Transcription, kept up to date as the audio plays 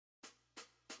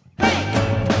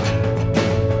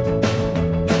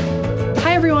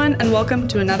everyone, and welcome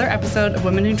to another episode of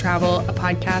Women Who Travel, a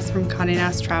podcast from Condé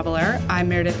Nast Traveler. I'm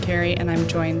Meredith Carey, and I'm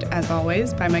joined, as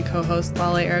always, by my co-host,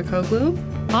 Lale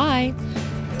Arikoglu. Hi.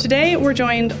 Today, we're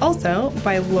joined also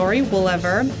by Lori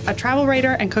Woolever, a travel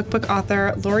writer and cookbook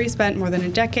author. Lori spent more than a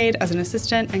decade as an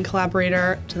assistant and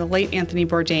collaborator to the late Anthony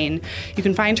Bourdain. You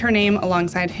can find her name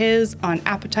alongside his on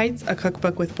Appetites, a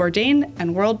cookbook with Bourdain,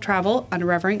 and World Travel, an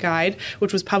Irreverent Guide,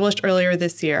 which was published earlier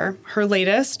this year. Her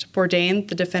latest, Bourdain,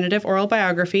 the Definitive Oral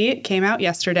Biography, came out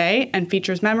yesterday and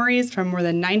features memories from more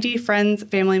than 90 friends,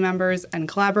 family members, and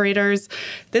collaborators.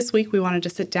 This week, we wanted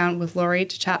to sit down with Lori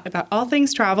to chat about all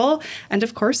things travel and,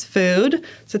 of course, food.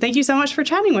 So thank you so much for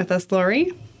chatting with us,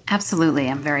 Lori. Absolutely.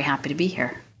 I'm very happy to be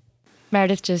here.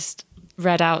 Meredith just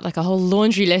read out like a whole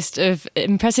laundry list of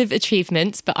impressive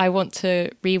achievements, but I want to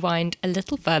rewind a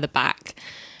little further back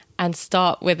and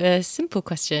start with a simple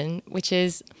question, which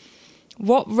is,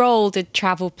 what role did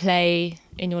travel play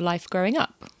in your life growing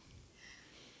up?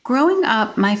 Growing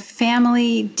up, my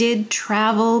family did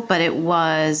travel, but it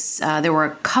was, there were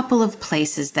a couple of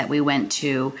places that we went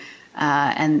to.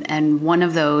 And one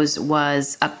of those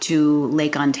was up to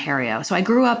Lake Ontario. So I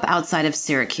grew up outside of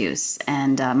Syracuse,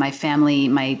 and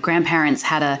my grandparents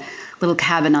had a little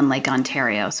cabin on Lake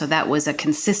Ontario. So that was a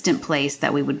consistent place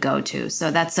that we would go to.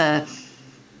 So that's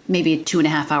maybe a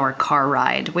 2.5-hour car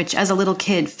ride, which as a little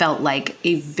kid felt like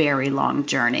a very long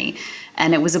journey.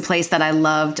 And it was a place that I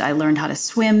loved. I learned how to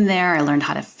swim there. I learned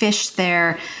how to fish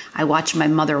there. I watched my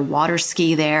mother water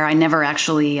ski there. I never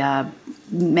actually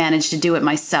managed to do it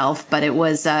myself, but it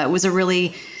was a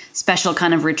really special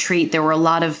kind of retreat. There were a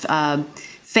lot of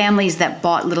families that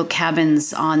bought little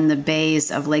cabins on the bays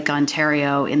of Lake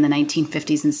Ontario in the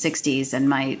 1950s and 60s, and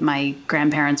my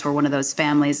grandparents were one of those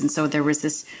families. And so there was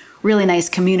this really nice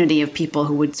community of people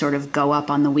who would sort of go up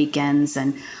on the weekends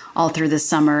and all through the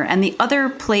summer. And the other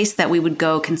place that we would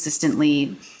go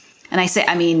consistently,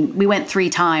 and we went 3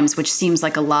 times, which seems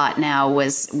like a lot now,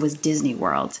 was Disney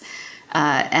World.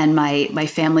 And my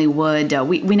family would,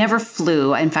 we never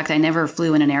flew. In fact, I never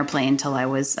flew in an airplane until I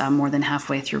was more than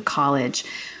halfway through college.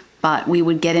 But we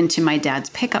would get into my dad's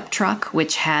pickup truck,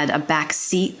 which had a back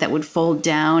seat that would fold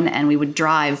down, and we would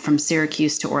drive from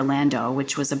Syracuse to Orlando,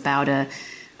 which was about a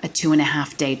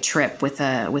 2.5-day trip with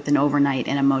an overnight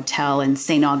in a motel in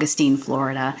St. Augustine,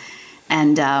 Florida.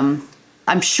 And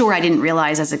I'm sure I didn't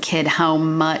realize as a kid how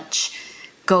much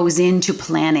goes into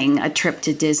planning a trip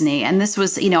to Disney. And this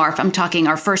was,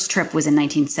 our first trip was in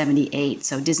 1978.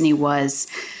 So Disney was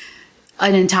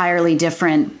an entirely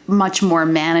different, much more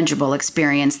manageable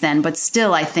experience then, but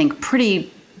still, I think,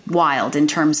 pretty wild in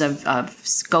terms of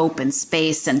scope and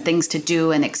space and things to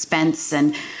do and expense.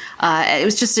 And it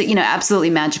was just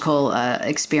absolutely magical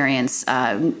experience.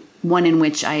 One in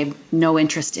which I have no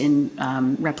interest in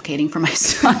replicating for my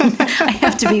son. I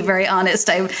have to be very honest.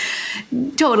 I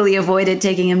totally avoided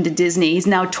taking him to Disney. He's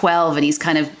now 12, and he's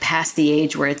kind of past the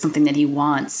age where it's something that he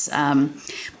wants. And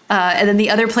then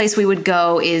the other place we would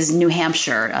go is New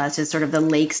Hampshire, to sort of the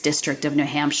Lakes District of New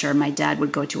Hampshire. My dad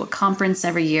would go to a conference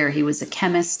every year. He was a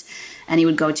chemist, and he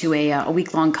would go to a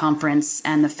week-long conference,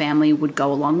 and the family would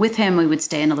go along with him. We would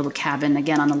stay in a little cabin,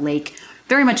 again, on a lake.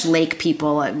 Very much lake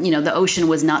people. The ocean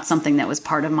was not something that was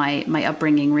part of my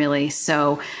upbringing, really.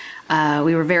 So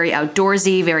we were very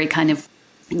outdoorsy, very kind of,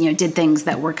 did things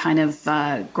that were kind of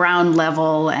ground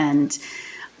level and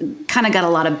kind of got a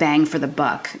lot of bang for the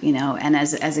buck, And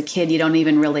as a kid, you don't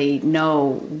even really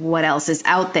know what else is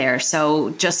out there.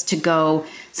 So just to go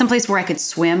someplace where I could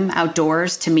swim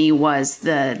outdoors, to me, was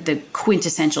the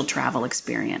quintessential travel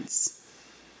experience.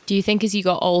 Do you think as you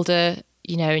got older,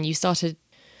 and you started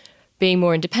being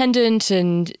more independent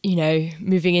and,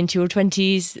 moving into your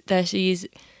 20s, 30s,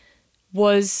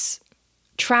 was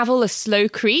travel a slow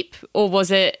creep, or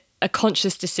was it a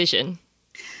conscious decision?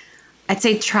 I'd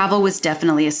say travel was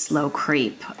definitely a slow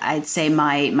creep. I'd say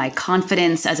my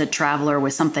confidence as a traveler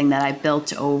was something that I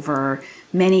built over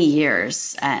many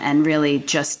years, and really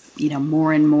just,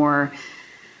 more and more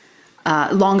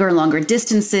longer and longer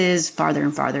distances, farther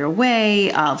and farther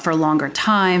away, for longer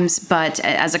times. But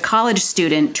as a college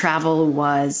student, travel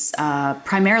was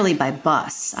primarily by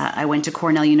bus. I went to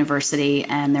Cornell University,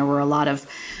 and there were a lot of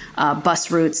bus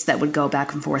routes that would go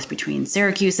back and forth between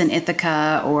Syracuse and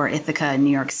Ithaca, or Ithaca and New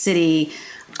York City.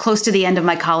 Close to the end of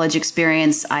my college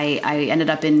experience, I ended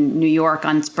up in New York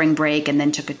on spring break, and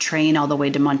then took a train all the way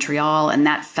to Montreal. And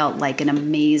that felt like an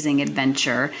amazing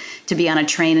adventure, to be on a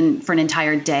train for an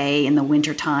entire day in the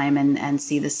wintertime and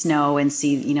see the snow and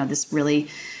see, this really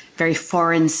very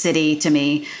foreign city to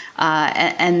me.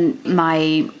 And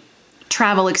my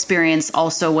travel experience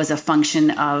also was a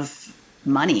function of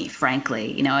money,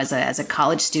 frankly. As a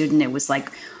college student, it was like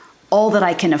all that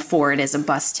I can afford is a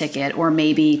bus ticket, or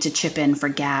maybe to chip in for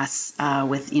gas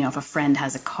with, if a friend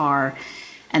has a car.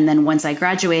 And then once I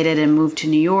graduated and moved to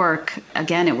New York,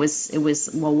 again, it was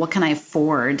well, what can I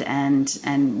afford, and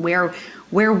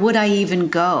where would I even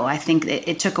go? I think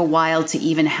it took a while to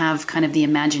even have kind of the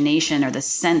imagination or the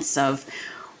sense of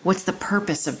what's the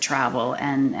purpose of travel.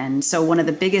 And so one of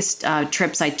the biggest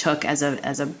trips I took as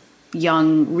a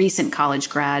young recent college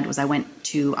grad was I went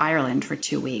to Ireland for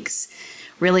 2 weeks.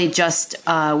 Really just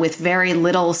with very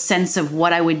little sense of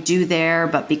what I would do there,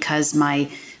 but because my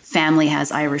family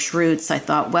has Irish roots, I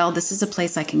thought, well, this is a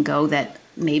place I can go that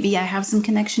maybe I have some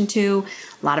connection to.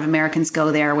 A lot of Americans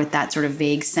go there with that sort of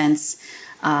vague sense.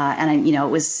 And it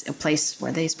was a place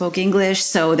where they spoke English,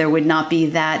 so there would not be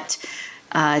that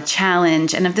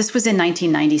challenge. And if this was in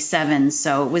 1997,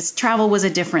 so travel was a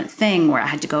different thing, where I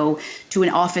had to go to an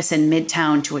office in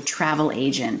Midtown to a travel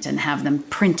agent and have them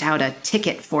print out a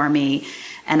ticket for me.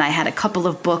 And I had a couple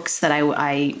of books that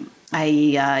I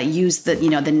used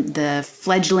the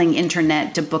fledgling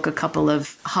internet to book a couple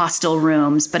of hostel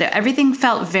rooms, but everything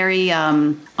felt very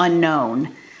unknown.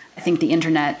 I think the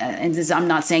internet, I'm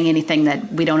not saying anything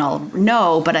that we don't all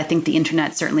know, but I think the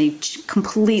internet certainly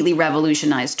completely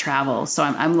revolutionized travel. So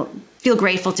I feel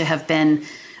grateful to have been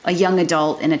a young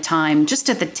adult in a time just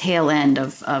at the tail end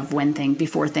of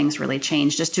before things really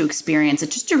changed, just to experience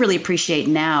it, just to really appreciate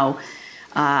now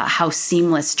how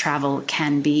seamless travel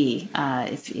can be,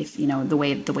 if the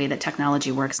way that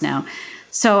technology works now.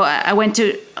 So I went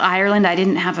to Ireland. I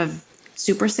didn't have a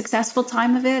super successful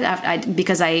time of it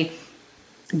because I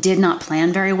did not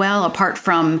plan very well, apart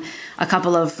from a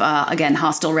couple of,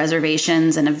 hostel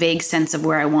reservations and a vague sense of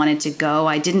where I wanted to go.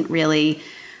 I didn't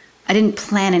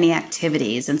plan any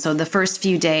activities. And so the first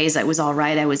few days I was all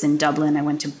right. I was in Dublin. I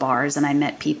went to bars and I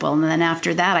met people. And then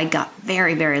after that, I got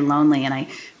very, very lonely. And I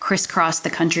crisscrossed the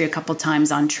country a couple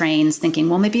times on trains thinking,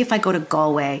 well, maybe if I go to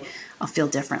Galway, I'll feel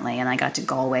differently. And I got to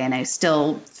Galway and I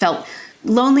still felt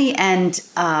lonely and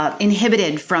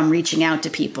inhibited from reaching out to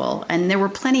people. And there were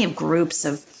plenty of groups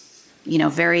of,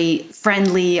 very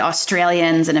friendly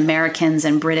Australians and Americans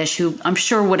and British who I'm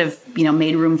sure would have,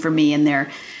 made room for me in their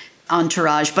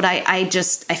entourage. But I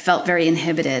felt very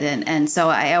inhibited. And so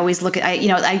I always look at,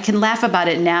 I can laugh about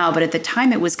it now, but at the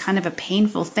time it was kind of a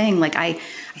painful thing. Like I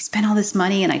spent all this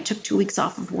money and I took 2 weeks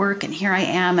off of work and here I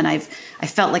am. And I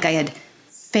felt like I had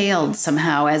failed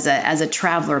somehow as a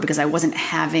traveler because I wasn't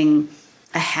having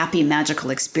a happy, magical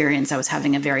experience. I was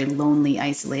having a very lonely,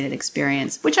 isolated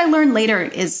experience, which I learned later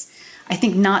is, I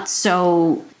think, not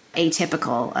so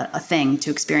atypical a thing to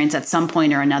experience at some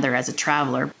point or another as a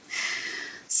traveler.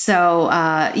 So,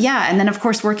 and then, of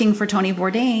course, working for Tony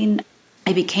Bourdain,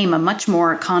 I became a much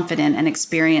more confident and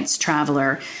experienced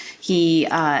traveler. He,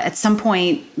 at some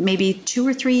point, maybe 2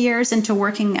 or 3 years into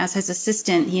working as his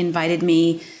assistant, he invited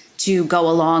me to go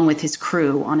along with his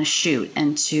crew on a shoot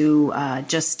and to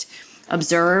just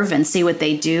observe and see what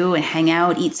they do and hang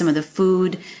out, eat some of the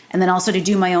food, and then also to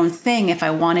do my own thing if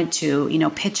I wanted to,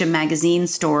 pitch a magazine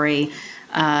story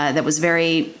that was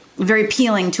very, very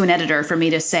appealing to an editor for me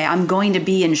to say, I'm going to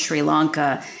be in Sri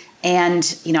Lanka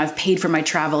and, I've paid for my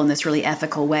travel in this really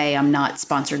ethical way. I'm not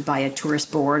sponsored by a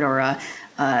tourist board or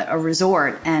a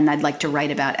resort, and I'd like to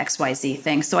write about XYZ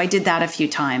things. So I did that a few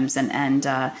times,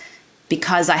 and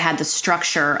because I had the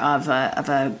structure of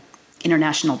a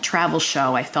international travel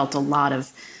show, I felt a lot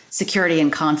of security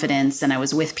and confidence, and I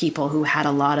was with people who had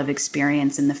a lot of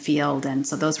experience in the field. And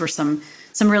so those were some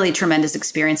really tremendous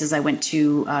experiences. I went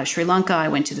to Sri Lanka, I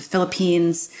went to the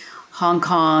Philippines, Hong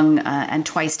Kong, and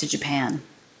twice to Japan.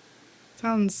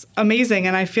 Sounds amazing.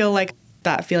 And I feel like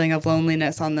that feeling of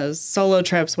loneliness on those solo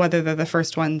trips, whether they're the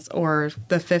first ones or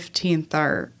the 15th,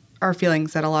 are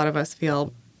feelings that a lot of us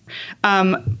feel.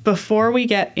 Before we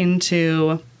get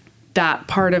into that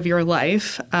part of your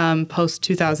life, post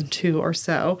 2002 or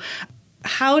so,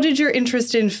 how did your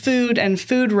interest in food and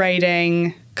food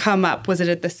writing come up? Was it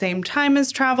at the same time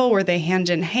as travel? Were they hand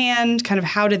in hand? Kind of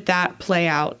how did that play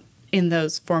out in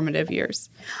those formative years?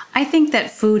 I think that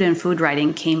food and food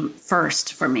writing came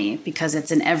first for me because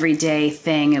it's an everyday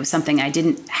thing. It was something I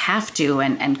didn't have to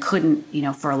and couldn't,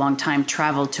 for a long time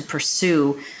travel to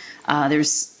pursue.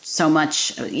 There's so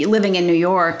much living in New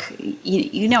York,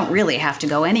 you don't really have to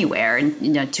go anywhere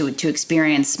and to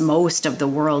experience most of the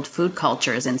world food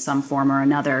cultures in some form or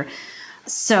another.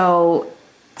 So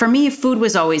for me, food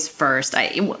was always first.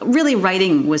 Really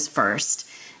writing was first.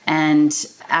 And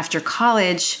after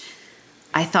college,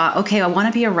 I thought, okay, I want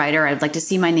to be a writer. I'd like to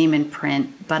see my name in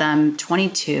print, but I'm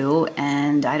 22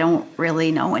 and I don't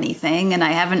really know anything and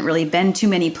I haven't really been too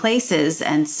many places.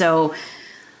 And so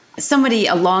somebody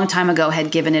a long time ago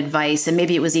had given advice, and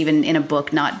maybe it was even in a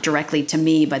book, not directly to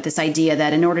me, but this idea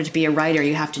that in order to be a writer,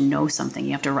 you have to know something.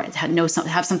 You have to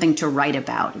have something to write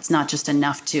about. It's not just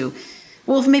enough to,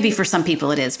 well, maybe for some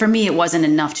people it is. For me, it wasn't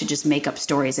enough to just make up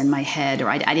stories in my head, or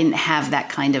I didn't have that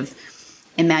kind of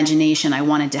imagination. I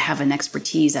wanted to have an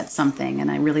expertise at something, and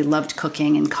I really loved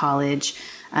cooking in college.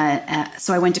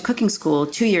 So I went to cooking school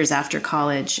 2 years after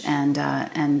college,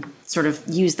 and sort of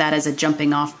used that as a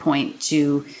jumping off point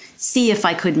to see if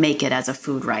I could make it as a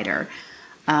food writer.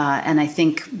 And I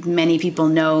think many people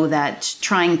know that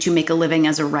trying to make a living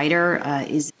as a writer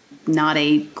is not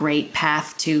a great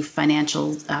path to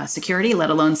financial security, let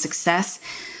alone success.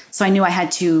 So I knew I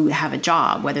had to have a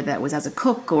job, whether that was as a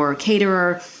cook or a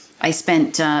caterer. I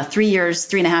spent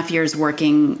 3.5 years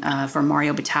working for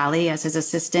Mario Batali as his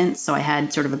assistant. So I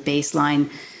had sort of a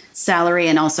baseline salary,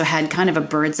 and also had kind of a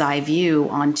bird's eye view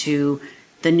onto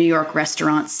the New York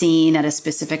restaurant scene at a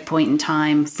specific point in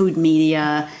time, food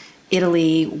media,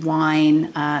 Italy,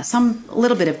 wine, a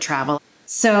little bit of travel.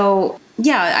 So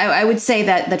yeah, I would say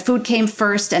that food came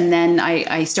first, and then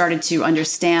I started to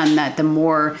understand that the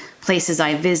more places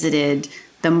I visited,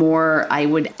 the more I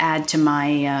would add to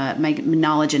my my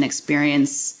knowledge and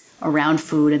experience around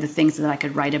food and the things that I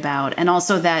could write about. And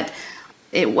also that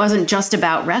it wasn't just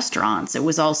about restaurants. It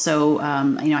was also,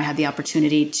 I had the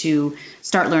opportunity to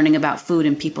start learning about food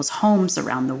in people's homes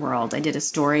around the world. I did a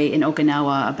story in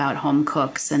Okinawa about home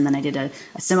cooks, and then I did a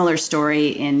similar story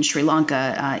in Sri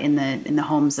Lanka in the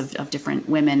homes of different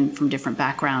women from different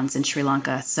backgrounds in Sri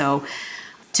Lanka. So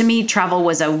to me, travel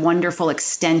was a wonderful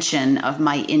extension of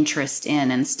my interest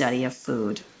in and study of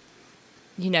food.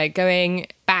 Going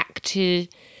back to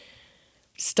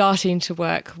starting to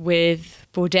work with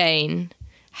Bourdain,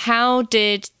 how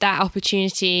did that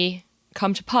opportunity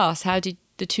come to pass? How did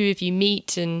the two of you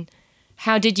meet, and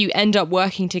how did you end up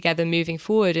working together moving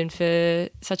forward and for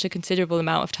such a considerable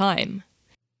amount of time?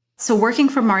 So working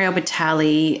for Mario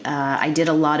Batali, I did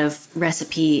a lot of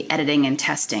recipe editing and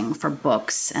testing for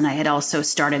books, and I had also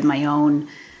started my own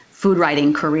food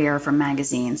writing career for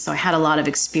magazines. So I had a lot of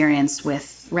experience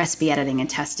with recipe editing and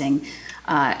testing.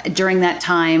 During that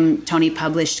time, Tony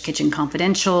published Kitchen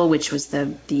Confidential, which was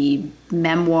the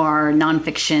memoir,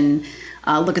 nonfiction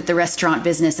look at the restaurant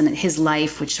business and his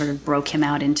life, which sort of broke him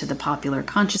out into the popular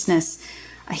consciousness.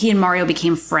 He and Mario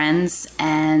became friends,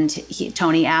 and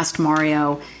Tony asked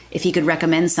Mario if he could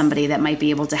recommend somebody that might be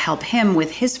able to help him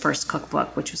with his first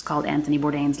cookbook, which was called Anthony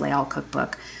Bourdain's Leal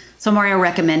Cookbook. So Mario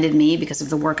recommended me because of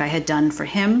the work I had done for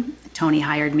him. Tony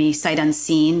hired me sight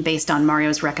unseen based on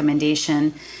Mario's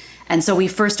recommendation. And so we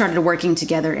first started working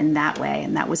together in that way,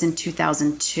 and that was in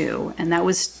 2002. And that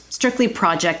was strictly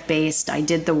project-based. I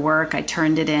did the work, I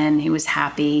turned it in, he was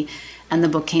happy, and the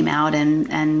book came out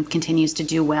and continues to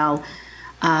do well.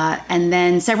 And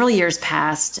then several years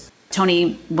passed.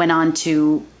 Tony went on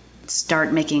to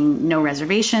start making No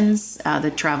Reservations,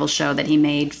 the travel show that he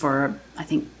made for, I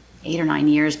think, 8 or 9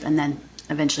 years, and then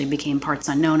eventually became Parts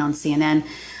Unknown on CNN.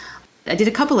 I did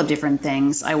a couple of different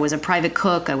things. I was a private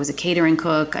cook. I was a catering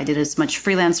cook. I did as much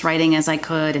freelance writing as I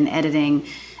could and editing.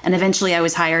 And eventually I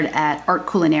was hired at Art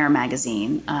Culinaire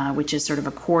magazine, which is sort of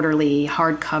a quarterly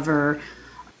hardcover,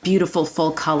 beautiful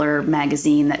full color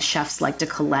magazine that chefs like to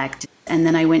collect. And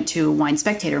then I went to Wine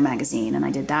Spectator magazine, and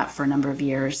I did that for a number of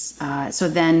years. So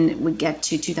then we get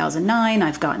to 2009.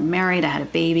 I've gotten married. I had a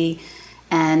baby.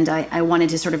 And I wanted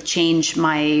to sort of change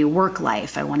my work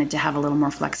life. I wanted to have a little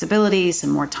more flexibility, some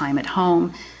more time at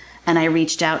home. And I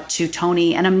reached out to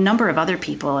Tony and a number of other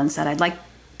people and said,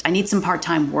 I need some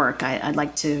part-time work. I'd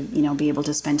like to, be able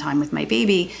to spend time with my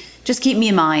baby. Just keep me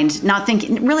in mind,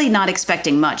 really not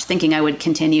expecting much, thinking I would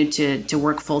continue to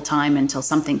work full-time until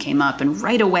something came up. And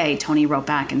right away, Tony wrote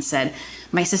back and said,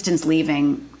 my assistant's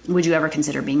leaving. Would you ever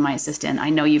consider being my assistant? I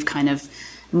know you've kind of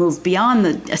moved beyond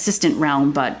the assistant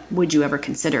realm, but would you ever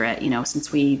consider it,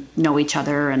 since we know each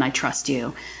other and I trust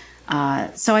you?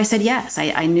 So I said yes.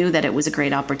 I knew that it was a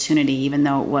great opportunity, even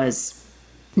though it was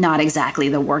not exactly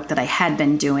the work that I had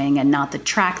been doing and not the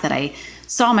track that I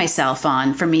saw myself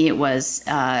on. For me, it was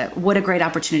what a great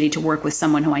opportunity to work with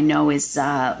someone who I know is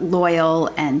loyal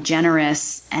and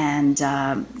generous and,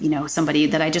 somebody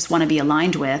that I just want to be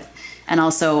aligned with. And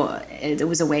also, it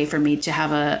was a way for me to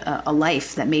have a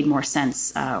life that made more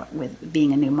sense with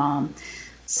being a new mom.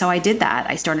 So I did that.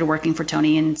 I started working for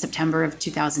Tony in September of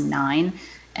 2009,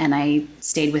 and I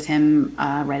stayed with him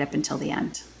right up until the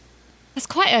end. That's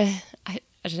quite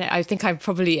I don't know, I think I'm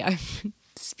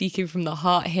speaking from the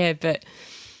heart here, but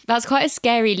that's quite a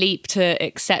scary leap to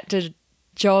accept a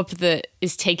job that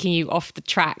is taking you off the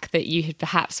track that you had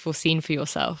perhaps foreseen for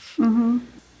yourself. Mm-hmm.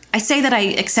 I say that I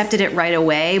accepted it right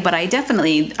away, but I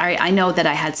know that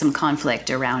I had some conflict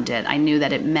around it. I knew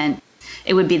that it meant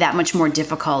it would be that much more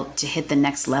difficult to hit the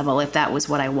next level if that was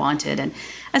what I wanted. And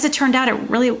as it turned out,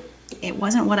 it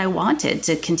wasn't what I wanted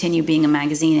to continue being a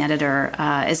magazine editor.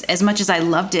 As much as I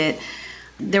loved it,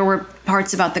 there were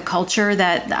parts about the culture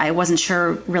that I wasn't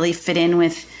sure really fit in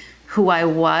with who I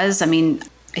was. I mean,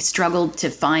 I struggled to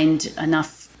find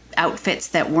enough outfits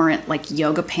that weren't like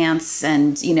yoga pants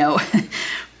and,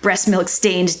 breast milk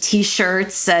stained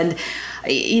t-shirts. And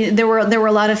there were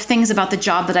a lot of things about the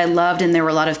job that I loved, and there were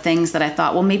a lot of things that I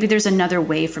thought, well, maybe there's another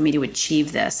way for me to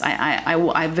achieve this.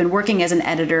 I've been working as an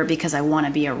editor because I want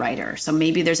to be a writer. So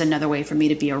maybe there's another way for me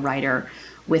to be a writer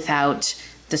without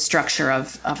the structure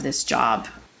of this job.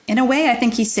 In a way, I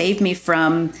think he saved me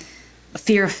from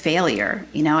fear of failure.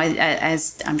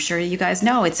 As I'm sure you guys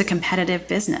know, it's a competitive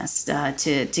business.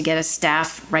 To get a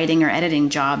staff writing or editing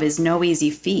job is no easy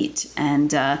feat.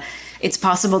 And it's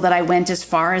possible that I went as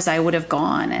far as I would have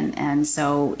gone. And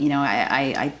so,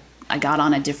 I got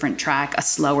on a different track, a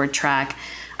slower track.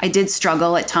 I did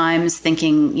struggle at times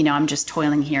thinking, I'm just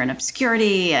toiling here in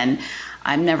obscurity and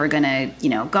I'm never going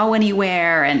to, go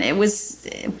anywhere. And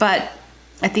but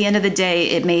at the end of the day,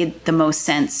 it made the most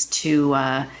sense to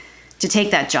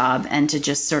take that job and to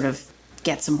just sort of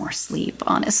get some more sleep,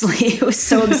 honestly. It was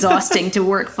so exhausting to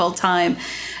work full time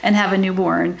and have a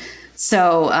newborn.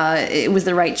 So it was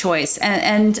the right choice.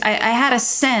 And I had a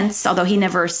sense, although he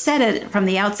never said it from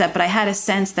the outset, but I had a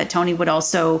sense that Tony would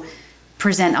also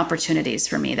present opportunities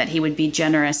for me, that he would be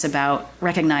generous about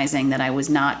recognizing that I was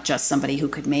not just somebody who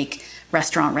could make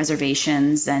restaurant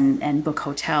reservations and book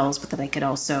hotels, but that I could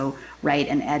also write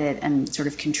and edit and sort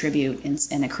of contribute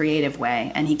in a creative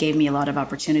way. And he gave me a lot of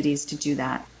opportunities to do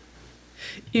that.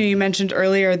 You mentioned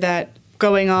earlier that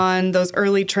going on those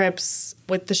early trips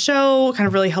with the show kind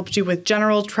of really helped you with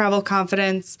general travel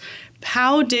confidence.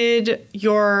 How did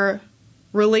your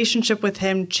relationship with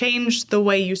him change the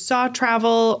way you saw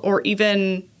travel or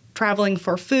even traveling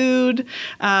for food?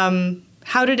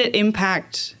 How did it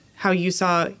impact how you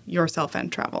saw yourself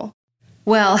and travel?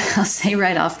 Well, I'll say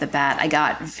right off the bat, I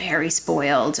got very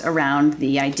spoiled around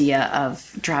the idea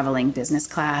of traveling business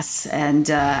class.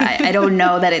 And I don't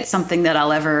know that it's something that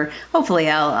hopefully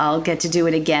I'll get to do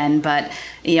it again. But,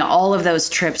 all of those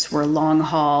trips were long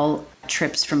haul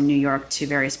trips from New York to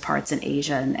various parts in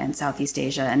Asia and Southeast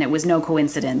Asia. And it was no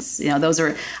coincidence.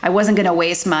 I wasn't going to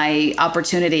waste my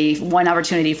one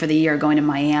opportunity for the year going to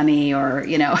Miami or,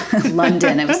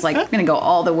 London. It was like, I'm going to go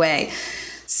all the way.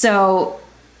 So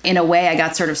in a way, I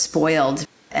got sort of spoiled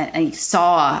and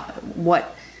saw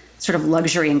what sort of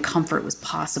luxury and comfort was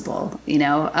possible,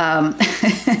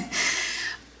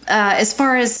 As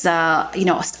far as,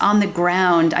 on the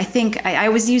ground, I think I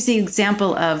always use the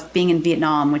example of being in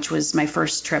Vietnam, which was my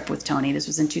first trip with Tony. This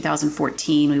was in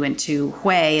 2014. We went to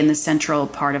Hue in the central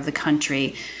part of the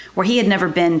country, where he had never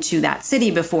been to that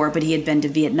city before, but he had been to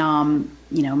Vietnam,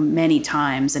 many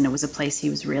times. And it was a place he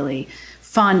was really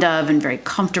fond of and very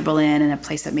comfortable in, and a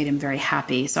place that made him very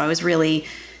happy. So I was really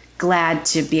glad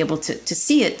to be able to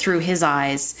see it through his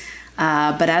eyes.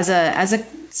 But as a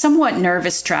somewhat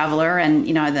nervous traveler, and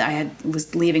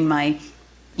was leaving my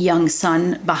young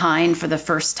son behind for the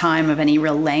first time of any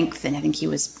real length, and I think he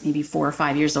was maybe 4 or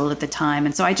 5 years old at the time,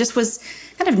 and so I just was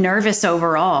kind of nervous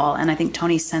overall. And I think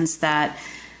Tony sensed that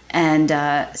and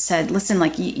said, "Listen,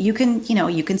 like you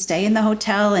can stay in the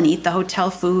hotel and eat the hotel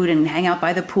food and hang out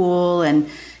by the pool and."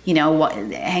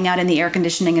 Hang out in the air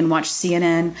conditioning and watch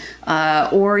CNN,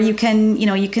 or you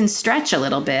can stretch a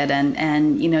little bit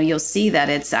and you'll see that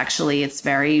it's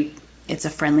a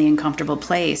friendly and comfortable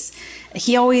place.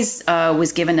 He always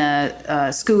was given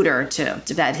a scooter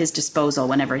at his disposal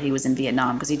whenever he was in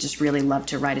Vietnam, because he just really loved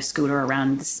to ride a scooter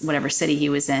around whatever city he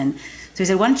was in. So he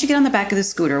said, "Why don't you get on the back of the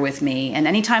scooter with me? And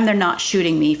anytime they're not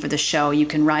shooting me for the show, you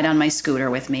can ride on my scooter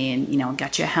with me, and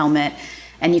got you a helmet."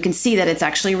 And you can see that it's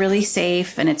actually really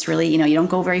safe, and it's really, you don't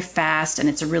go very fast, and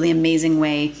it's a really amazing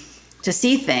way to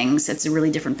see things. It's a really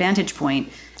different vantage point.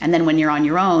 And then when you're on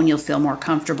your own, you'll feel more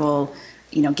comfortable,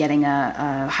 hiring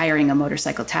a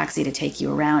motorcycle taxi to take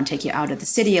you around, take you out of the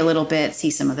city a little bit,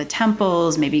 see some of the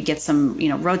temples, maybe get some,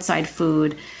 roadside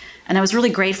food. And I was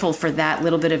really grateful for that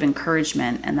little bit of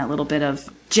encouragement and that little bit of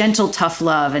gentle, tough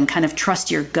love and kind of trust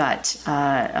your gut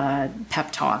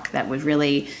pep talk that would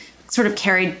really sort of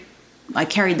I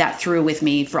carried that through with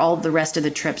me for all the rest of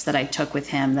the trips that I took with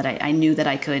him, that I knew that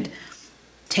I could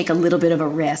take a little bit of a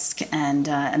risk and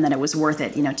that it was worth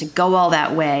it. To go all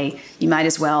that way, you might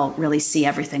as well really see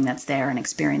everything that's there and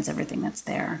experience everything that's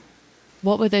there.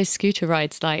 What were those scooter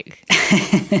rides like?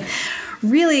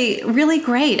 Really, really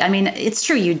great. I mean, it's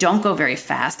true. You don't go very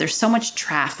fast. There's so much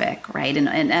traffic, right?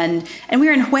 And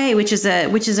we're in Hue, which is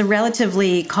a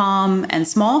relatively calm and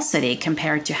small city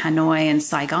compared to Hanoi and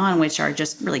Saigon, which are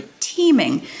just really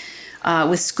teeming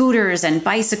with scooters and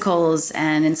bicycles,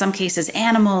 and in some cases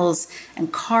animals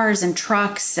and cars and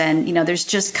trucks. And there's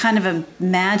just kind of a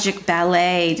magic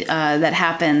ballet that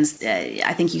happens.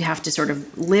 I think you have to sort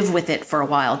of live with it for a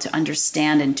while to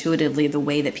understand intuitively the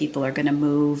way that people are going to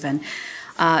move. And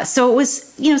so it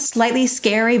was, slightly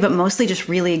scary, but mostly just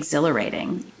really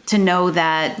exhilarating to know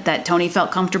that Tony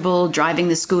felt comfortable driving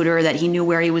the scooter, that he knew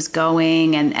where he was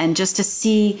going, and just to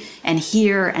see and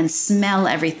hear and smell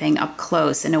everything up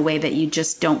close in a way that you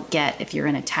just don't get if you're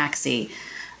in a taxi.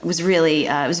 It was really,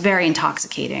 it was very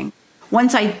intoxicating.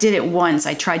 Once I did it once,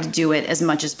 I tried to do it as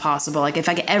much as possible. Like if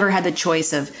I ever had the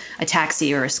choice of a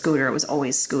taxi or a scooter, it was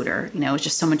always scooter. It was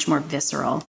just so much more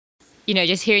visceral.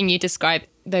 Just hearing you describe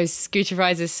those scooter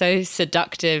rides is so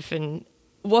seductive, and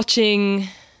watching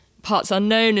Parts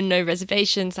Unknown and No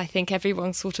Reservations, I think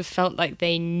everyone sort of felt like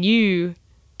they knew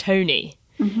Tony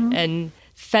and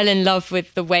fell in love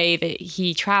with the way that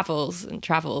he travels and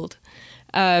traveled.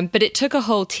 But it took a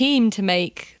whole team to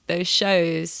make those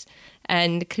shows.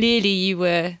 And clearly you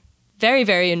were very,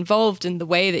 very involved in the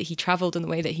way that he traveled and the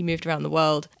way that he moved around the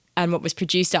world and what was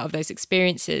produced out of those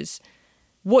experiences.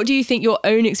 What do you think your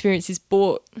own experiences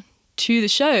brought to the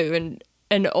show?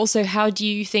 And also, how do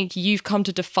you think you've come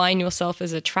to define yourself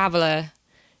as a traveler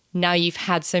now you've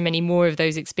had so many more of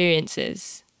those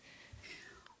experiences?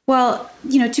 Well,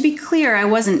 to be clear, I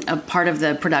wasn't a part of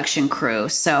the production crew.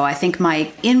 So I think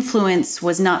my influence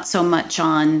was not so much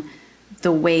on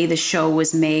the way the show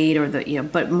was made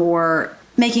but more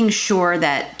making sure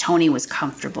that Tony was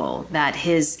comfortable, that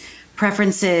his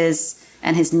preferences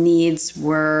and his needs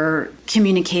were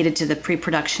communicated to the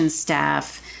pre-production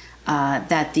staff,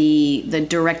 that the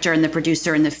director and the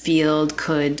producer in the field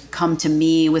could come to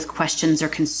me with questions or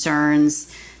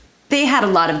concerns. They had a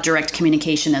lot of direct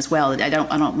communication as well. I don't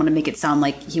want to make it sound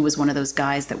like he was one of those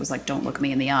guys that was like, don't look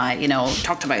me in the eye,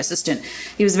 talk to my assistant.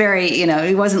 He was very,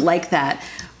 he wasn't like that.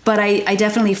 But I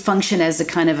definitely function as a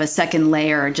kind of a second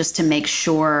layer just to make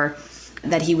sure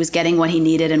that he was getting what he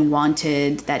needed and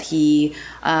wanted, that he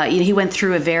went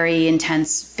through a very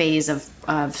intense phase of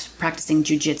practicing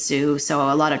jujitsu.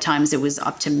 So a lot of times it was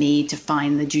up to me to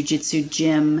find the jujitsu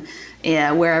gym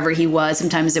wherever he was.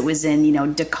 Sometimes it was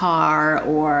in, Dakar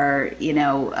or,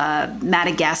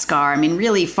 Madagascar. I mean,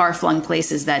 really far-flung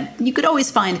places that you could always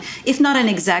find, if not an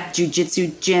exact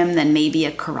jujitsu gym, then maybe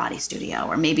a karate studio,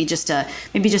 or maybe just a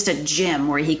gym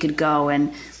where he could go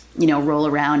and roll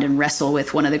around and wrestle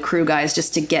with one of the crew guys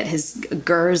just to get his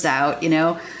gers out,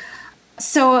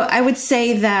 So I would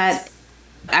say that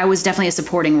I was definitely a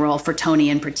supporting role for Tony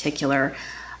in particular.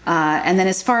 And then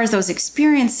as far as those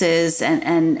experiences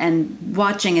and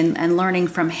watching and learning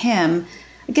from him,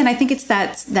 again, I think it's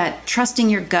that trusting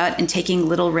your gut and taking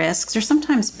little risks, or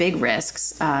sometimes big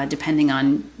risks, depending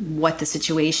on what the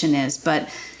situation is. But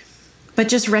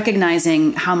just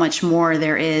recognizing how much more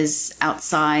there is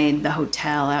outside the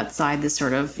hotel, outside the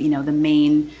sort of, the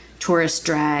main tourist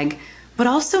drag, but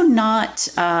also not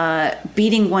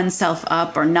beating oneself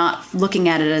up or not looking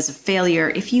at it as a failure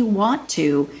if you want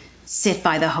to sit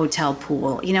by the hotel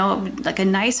pool. Like a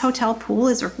nice hotel pool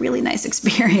is a really nice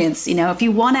experience. If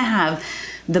you want to have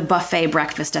the buffet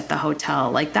breakfast at the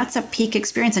hotel, like that's a peak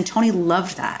experience. And Tony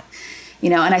loved that,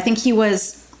 and I think he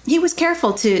was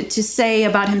careful to say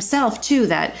about himself too,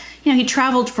 that, he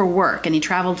traveled for work and he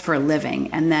traveled for a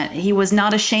living, and that he was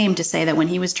not ashamed to say that when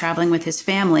he was traveling with his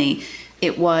family,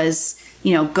 it was,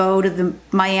 go to the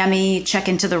Miami, check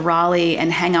into the Raleigh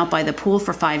and hang out by the pool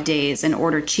for 5 days and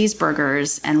order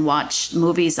cheeseburgers and watch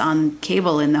movies on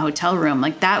cable in the hotel room.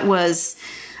 Like that was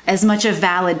as much a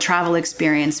valid travel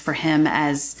experience for him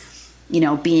as,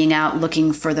 being out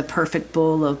looking for the perfect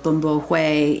bowl of bun bo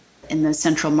hui in the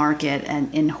Central Market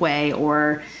and in Hue,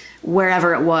 or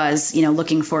wherever it was,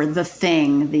 looking for the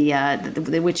thing,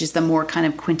 which is the more kind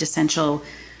of quintessential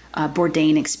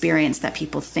Bourdain experience that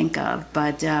people think of.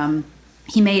 But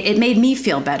it made me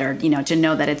feel better, to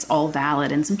know that it's all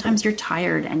valid. And sometimes you're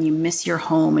tired and you miss your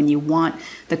home and you want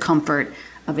the comfort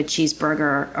of a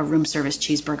cheeseburger, a room service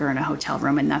cheeseburger in a hotel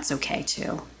room, and that's okay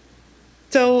too.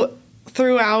 So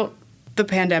throughout the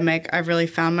pandemic, I've really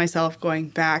found myself going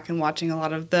back and watching a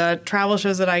lot of the travel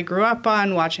shows that I grew up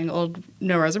on, watching old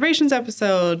No Reservations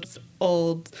episodes,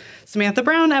 old Samantha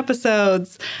Brown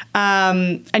episodes,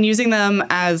 and using them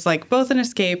as like both an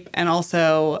escape and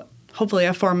also hopefully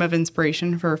a form of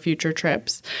inspiration for future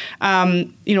trips. A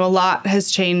lot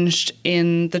has changed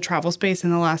in the travel space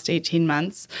in the last 18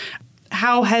 months.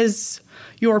 How has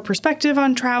your perspective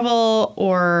on travel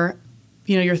or,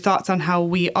 your thoughts on how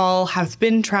we all have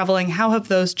been traveling. How have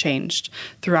those changed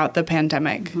throughout the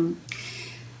pandemic? Mm-hmm.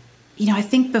 I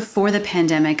think before the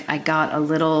pandemic, I got a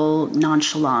little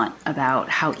nonchalant about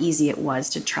how easy it was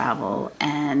to travel.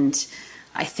 And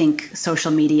I think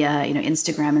social media,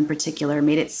 Instagram in particular,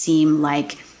 made it seem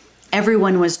like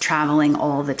everyone was traveling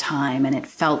all the time. And it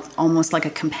felt almost like a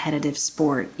competitive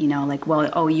sport, you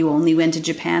only went to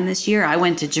Japan this year. I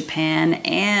went to Japan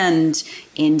and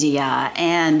India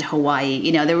and Hawaii.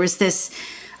 There was this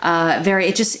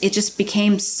it just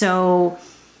became so,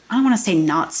 I don't want to say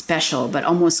not special, but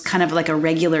almost kind of like a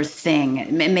regular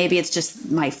thing. Maybe it's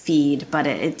just my feed, but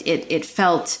it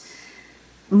felt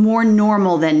more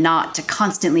normal than not to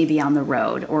constantly be on the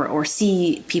road or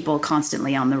see people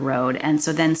constantly on the road. And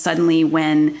so then suddenly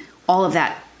when all of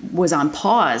that was on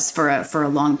pause for a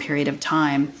long period of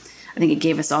time, I think it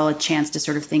gave us all a chance to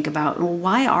sort of think about, well,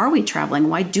 why are we traveling?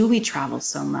 Why do we travel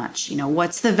so much?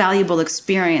 What's the valuable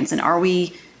experience? And are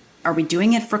we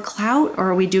doing it for clout, or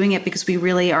are we doing it because we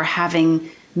really are having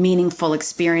meaningful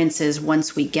experiences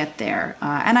once we get there?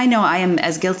 And I know I am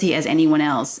as guilty as anyone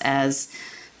else as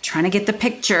trying to get the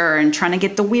picture and trying to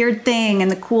get the weird thing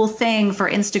and the cool thing for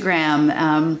Instagram.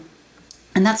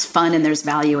 And that's fun and there's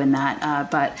value in that.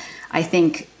 But I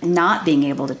think not being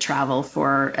able to travel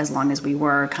for as long as we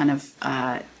were kind of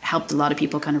helped a lot of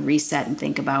people kind of reset and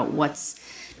think about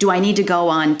do I need to go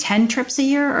on 10 trips a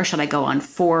year, or should I go on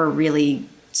 4 really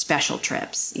special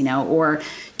trips, or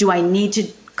do I need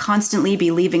to constantly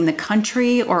be leaving the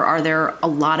country, or are there a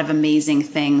lot of amazing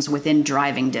things within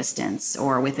driving distance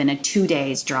or within a 2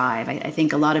 days drive? I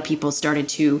think a lot of people started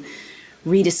to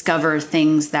rediscover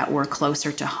things that were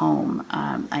closer to home.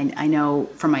 I know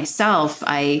for myself,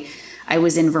 I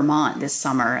was in Vermont this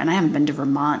summer, and I haven't been to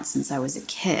Vermont since I was a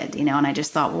kid, and I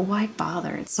just thought, well, why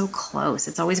bother? It's so close.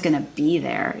 It's always going to be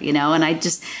there, and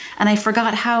I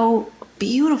forgot how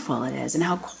beautiful it is and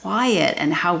how quiet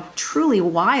and how truly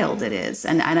wild it is.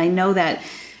 And I know that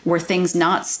were things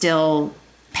not still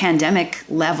pandemic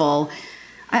level,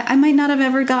 I might not have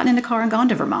ever gotten in a car and gone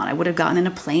to Vermont. I would have gotten in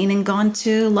a plane and gone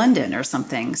to London or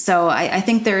something. So I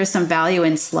think there is some value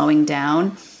in slowing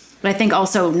down. But I think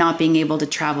also not being able to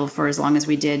travel for as long as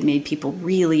we did made people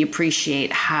really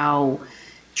appreciate how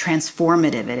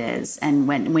transformative it is. And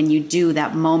when you do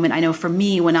that moment, I know for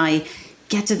me, when I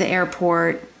get to the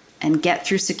airport and get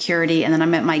through security, and then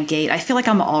I'm at my gate, I feel like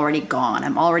I'm already gone.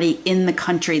 I'm already in the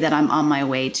country that I'm on my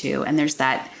way to. And there's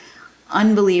that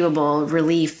unbelievable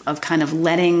relief of kind of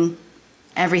letting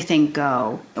everything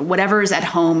go. Whatever is at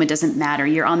home, it doesn't matter.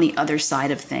 You're on the other side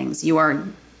of things. You are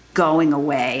going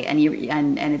away, and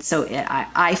it's so,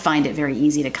 I find it very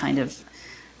easy to kind of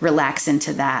relax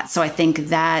into that. So I think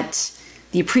that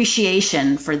the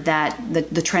appreciation for that, the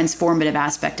transformative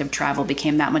aspect of travel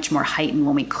became that much more heightened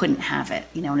when we couldn't have it,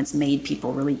 and it's made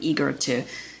people really eager to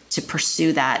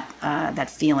pursue that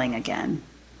feeling again.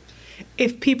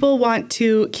 If people want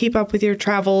to keep up with your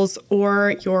travels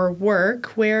or your work,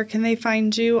 where can they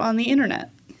find you on the internet?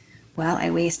 Well, I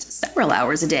waste several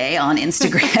hours a day on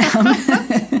Instagram.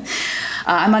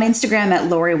 I'm on Instagram at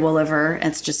Lori Wooliver.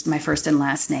 It's just my first and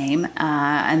last name.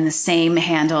 And the same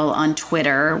handle on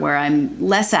Twitter, where I'm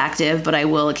less active, but I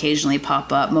will occasionally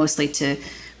pop up, mostly to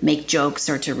make jokes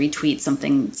or to retweet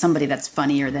somebody that's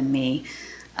funnier than me.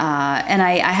 And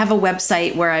I have a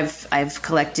website where I've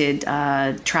collected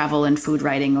travel and food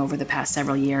writing over the past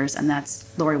several years, and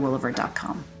that's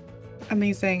loriwooliver.com.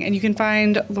 Amazing. And you can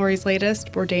find Lori's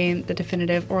latest, Bourdain, The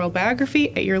Definitive Oral Biography,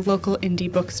 at your local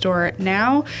indie bookstore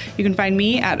now. You can find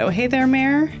me at Oh Hey There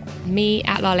Mare. Me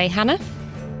at Lale Hannah.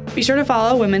 Be sure to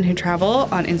follow Women Who Travel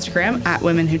on Instagram at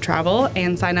Women Who Travel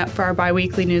and sign up for our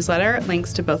bi-weekly newsletter.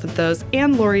 Links to both of those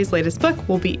and Lori's latest book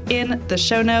will be in the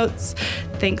show notes.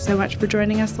 Thanks so much for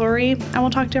joining us, Lori, and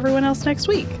we'll talk to everyone else next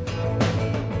week.